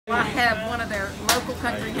I have one of their local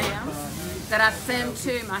country hams that I send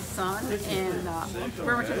to my son in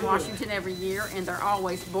Bremerton, Washington every year, and they're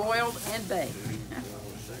always boiled and baked.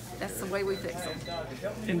 That's the way we fix them.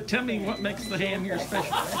 And tell me what makes the ham here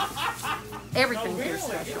special. Everything here is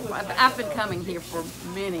special. I've been coming here for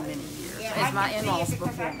many, many years, as my in-laws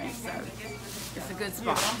before me, so it's a good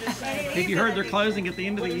spot. Have you heard they're closing at the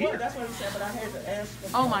end of the year?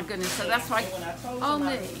 Oh my goodness, so that's why, oh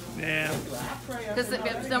me. Yeah. Because it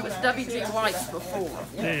was done with W.G. White's before.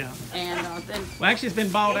 Yeah. And then... Well, actually it's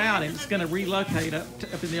been bought out and it's going to relocate up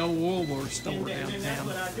in the old Woolworth store downtown.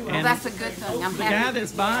 Well, that's a good thing. I'm the happy. guy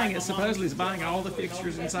that's buying it supposedly is buying all the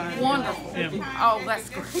fixtures inside. Wonderful. Yeah. Oh, that's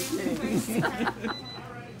great news.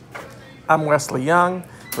 I'm Wesley Young,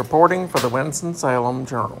 reporting for the Winston-Salem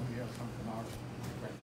Journal.